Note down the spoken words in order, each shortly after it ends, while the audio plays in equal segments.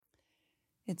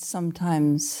It's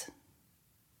sometimes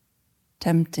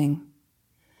tempting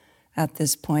at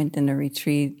this point in a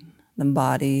retreat. The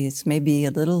body is maybe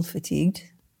a little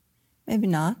fatigued, maybe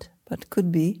not, but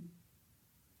could be.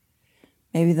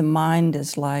 Maybe the mind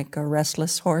is like a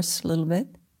restless horse a little bit,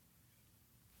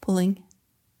 pulling.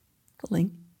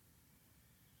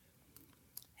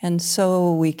 And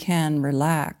so we can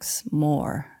relax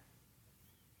more,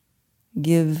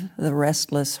 give the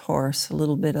restless horse a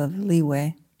little bit of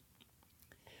leeway,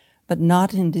 but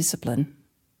not in discipline.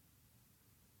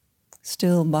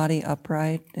 Still body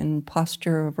upright in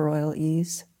posture of royal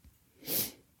ease,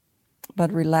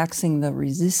 but relaxing the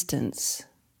resistance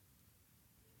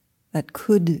that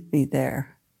could be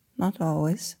there, not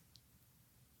always.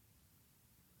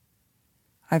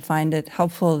 I find it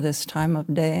helpful this time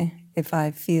of day if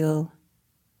I feel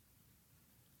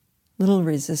little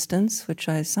resistance, which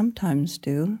I sometimes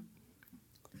do,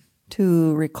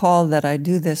 to recall that I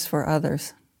do this for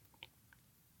others.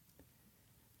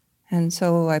 And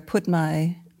so I put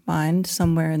my mind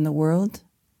somewhere in the world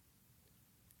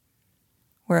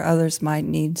where others might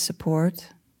need support.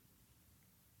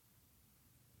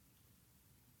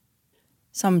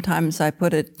 Sometimes I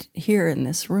put it here in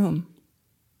this room.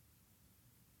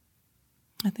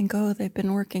 I think, oh, they've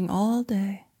been working all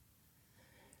day,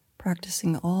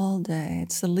 practicing all day.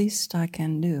 It's the least I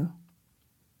can do.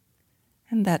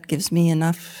 And that gives me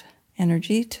enough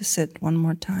energy to sit one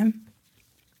more time.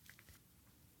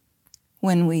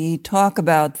 When we talk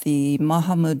about the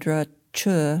Mahamudra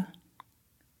Chu,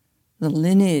 the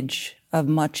lineage of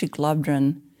Machik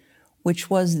Labdran, which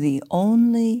was the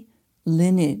only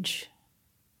lineage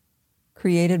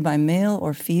created by male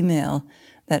or female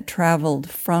that traveled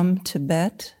from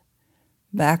Tibet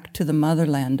back to the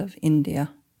motherland of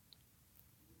India.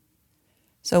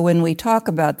 So when we talk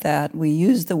about that, we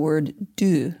use the word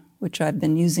du, which I've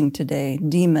been using today,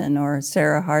 demon, or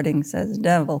Sarah Harding says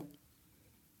devil.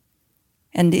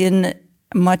 And in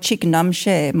Machik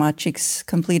Namshe, Machik's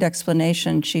complete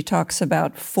explanation, she talks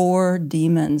about 4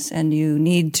 demons, and you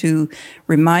need to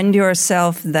remind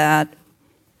yourself that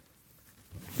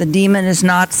the demon is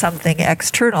not something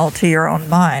external to your own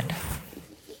mind.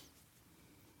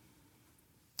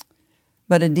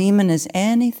 But a demon is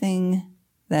anything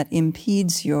that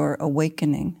impedes your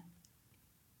awakening.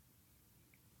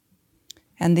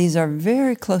 And these are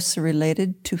very closely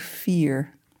related to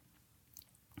fear.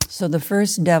 So the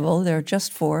first devil, there are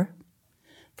just 4,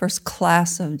 first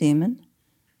class of demon,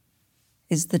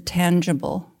 is the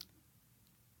tangible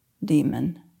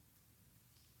demon.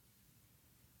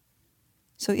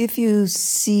 So if you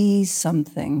see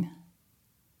something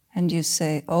and you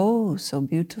say, oh, so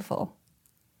beautiful,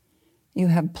 you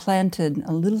have planted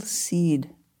a little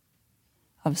seed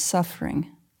of suffering.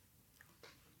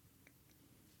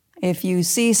 If you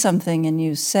see something and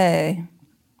you say,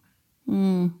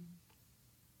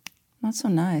 not so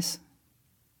nice,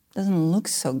 doesn't look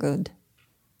so good,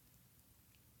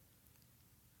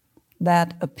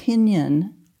 that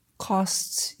opinion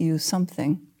costs you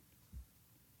something.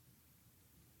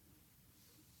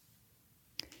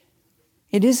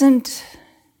 It isn't,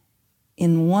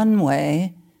 in one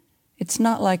way, it's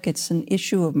not like it's an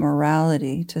issue of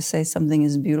morality to say something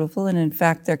is beautiful, and in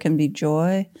fact there can be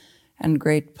joy and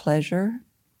great pleasure.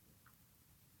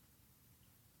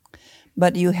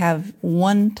 But you have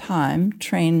one time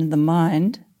trained the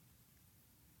mind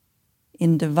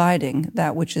in dividing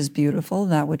that which is beautiful,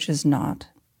 that which is not.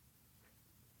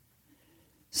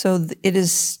 So it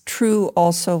is true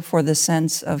also for the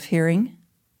sense of hearing.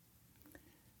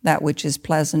 That which is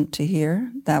pleasant to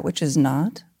hear, that which is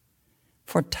not.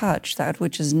 For touch, that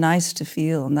which is nice to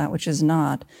feel and that which is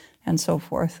not, and so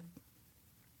forth.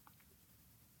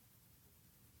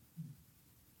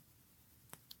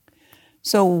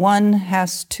 So one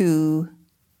has to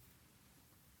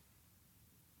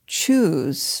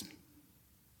choose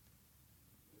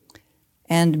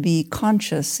and be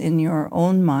conscious in your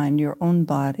own mind, your own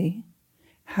body,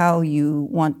 how you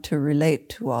want to relate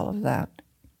to all of that.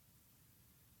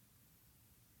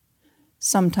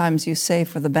 Sometimes you say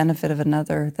for the benefit of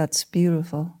another, that's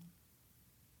beautiful.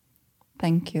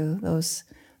 Thank you, those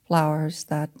flowers,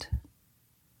 that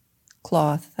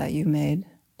cloth that you made,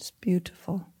 it's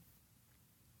beautiful.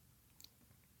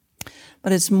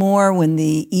 But it's more when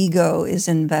the ego is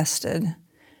invested.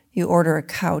 You order a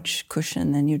couch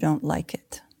cushion and you don't like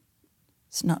it.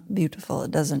 It's not beautiful, it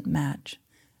doesn't match.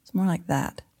 It's more like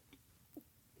that.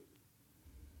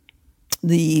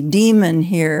 The demon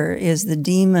here is the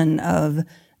demon of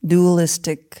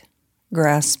dualistic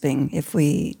grasping, if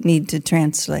we need to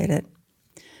translate it.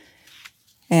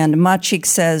 And Machik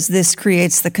says this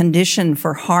creates the condition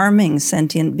for harming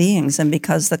sentient beings, and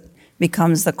because the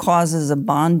becomes the causes of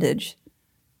bondage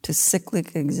to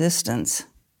cyclic existence.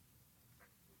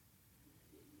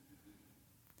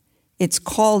 It's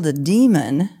called a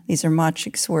demon, these are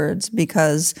Machik's words,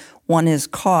 because one is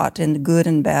caught in good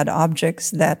and bad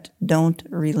objects that don't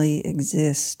really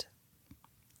exist.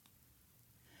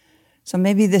 So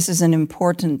maybe this is an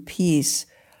important piece.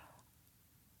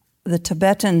 The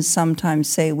Tibetans sometimes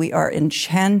say we are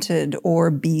enchanted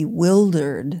or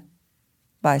bewildered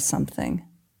by something.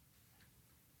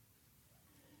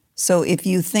 So if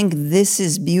you think this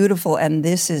is beautiful and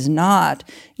this is not,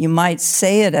 you might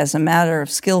say it as a matter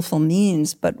of skillful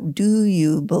means, but do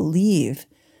you believe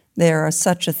there are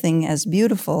such a thing as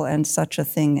beautiful and such a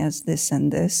thing as this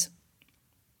and this?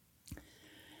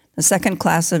 The second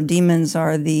class of demons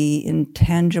are the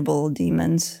intangible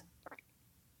demons.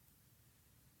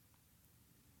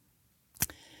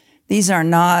 These are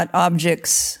not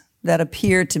objects that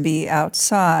appear to be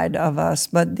outside of us,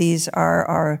 but these are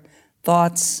our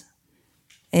thoughts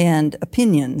and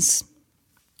opinions,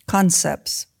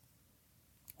 concepts.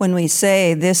 When we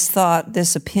say this thought,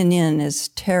 this opinion is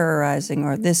terrorizing,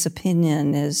 or this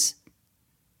opinion is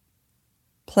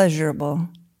pleasurable,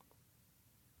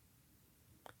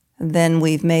 then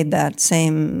we've made that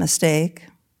same mistake.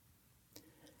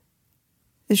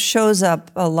 This shows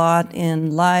up a lot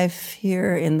in life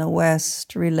here in the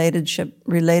West,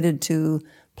 related to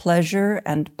pleasure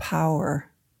and power.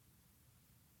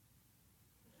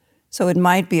 So it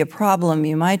might be a problem.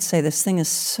 You might say, this thing is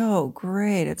so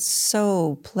great, it's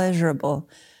so pleasurable.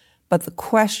 But the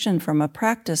question from a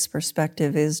practice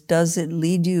perspective is, does it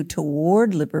lead you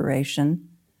toward liberation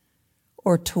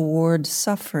or toward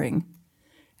suffering?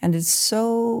 And it's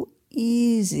so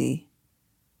easy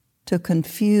to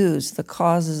confuse the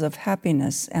causes of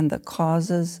happiness and the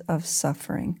causes of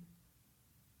suffering.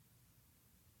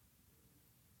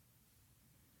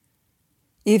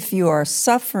 If you are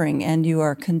suffering and you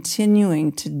are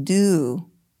continuing to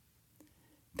do,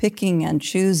 picking and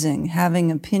choosing,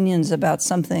 having opinions about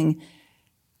something,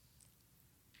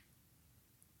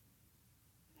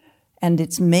 and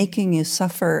it's making you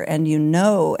suffer, and you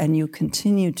know, and you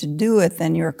continue to do it,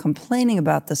 then you're complaining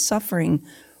about the suffering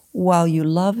while you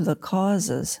love the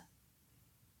causes.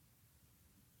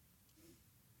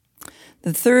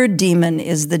 The third demon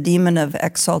is the demon of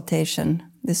exaltation.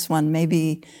 This one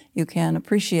maybe you can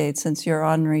appreciate since you're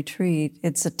on retreat.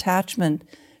 It's attachment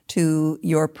to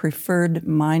your preferred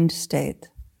mind state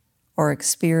or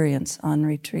experience on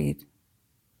retreat.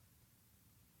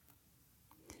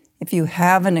 If you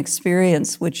have an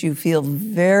experience which you feel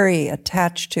very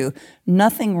attached to,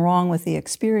 nothing wrong with the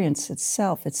experience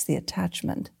itself, it's the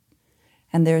attachment.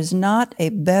 And there's not a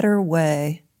better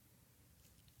way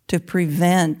to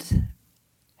prevent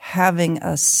having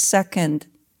a second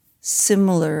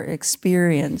similar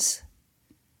experience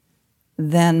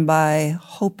than by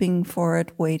hoping for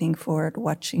it, waiting for it,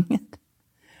 watching it.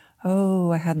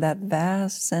 Oh, I had that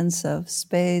vast sense of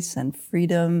space and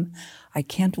freedom. I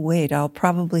can't wait. I'll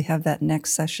probably have that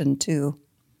next session too.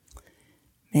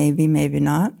 Maybe, maybe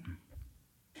not.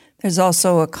 There's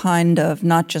also a kind of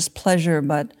not just pleasure,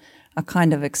 but a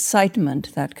kind of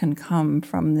excitement that can come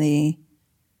from the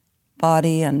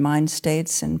body and mind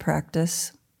states in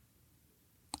practice.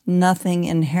 Nothing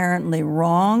inherently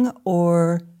wrong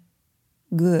or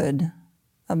good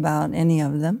about any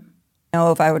of them. You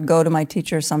know, if I would go to my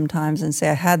teacher sometimes and say,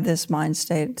 I had this mind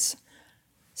state, it's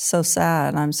so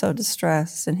sad, I'm so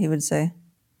distressed, and he would say,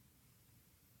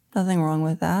 nothing wrong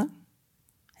with that.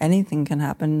 Anything can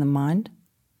happen in the mind.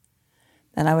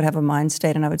 Then I would have a mind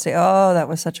state and I would say, oh, that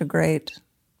was such a great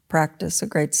practice, a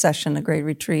great session, a great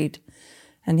retreat.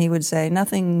 And he would say,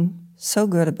 nothing so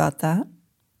good about that.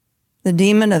 The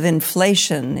demon of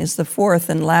inflation is the fourth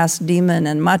and last demon,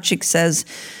 and Machik says,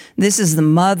 this is the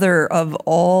mother of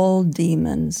all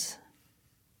demons.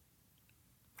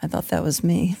 I thought that was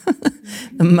me.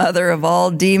 The mother of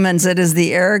all demons. It is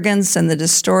the arrogance and the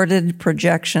distorted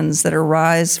projections that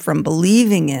arise from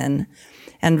believing in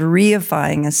and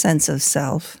reifying a sense of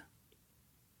self.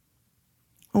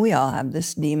 We all have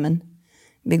this demon,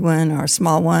 big one or a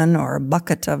small one or a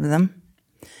bucket of them.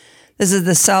 This is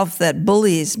the self that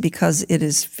bullies because it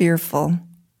is fearful.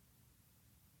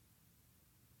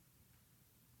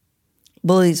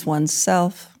 Bullies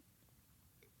oneself,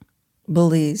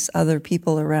 bullies other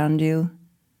people around you,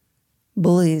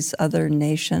 bullies other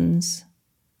nations,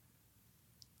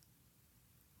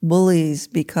 bullies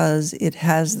because it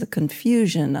has the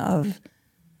confusion of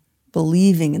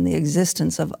believing in the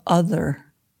existence of other.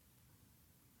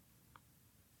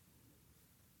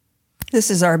 This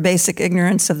is our basic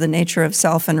ignorance of the nature of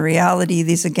self and reality.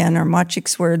 These again are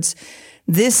Machik's words.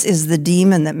 This is the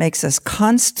demon that makes us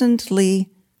constantly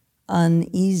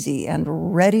uneasy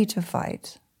and ready to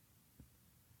fight.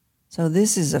 So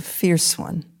this is a fierce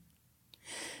one.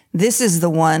 This is the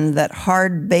one that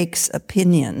hard bakes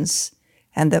opinions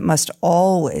and that must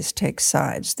always take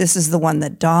sides. This is the one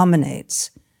that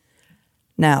dominates.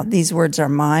 Now, these words are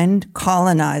mine,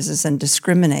 colonizes and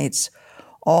discriminates,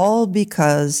 all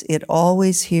because it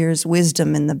always hears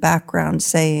wisdom in the background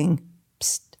saying,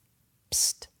 psst,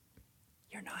 psst,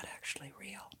 you're not actually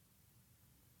real.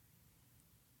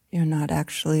 You're not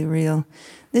actually real.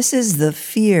 This is the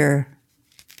fear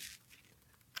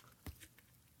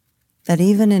that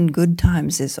even in good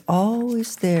times is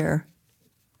always there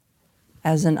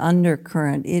as an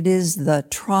undercurrent. It is the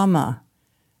trauma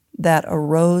that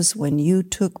arose when you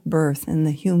took birth in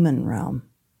the human realm.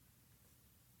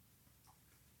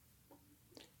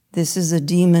 This is a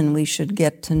demon we should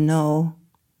get to know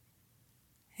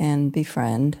and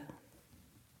befriend.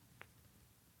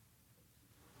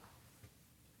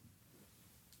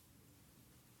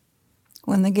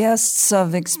 When the guests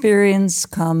of experience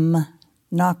come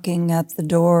knocking at the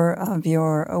door of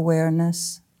your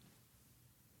awareness,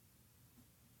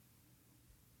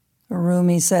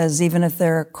 Rumi says, even if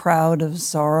they're a crowd of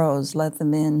sorrows, let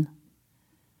them in.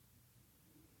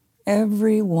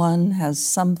 Everyone has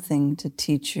something to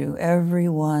teach you.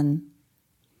 Everyone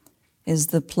is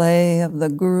the play of the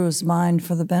Guru's mind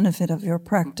for the benefit of your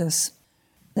practice.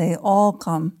 They all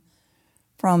come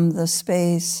from the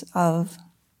space of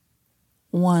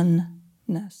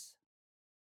oneness.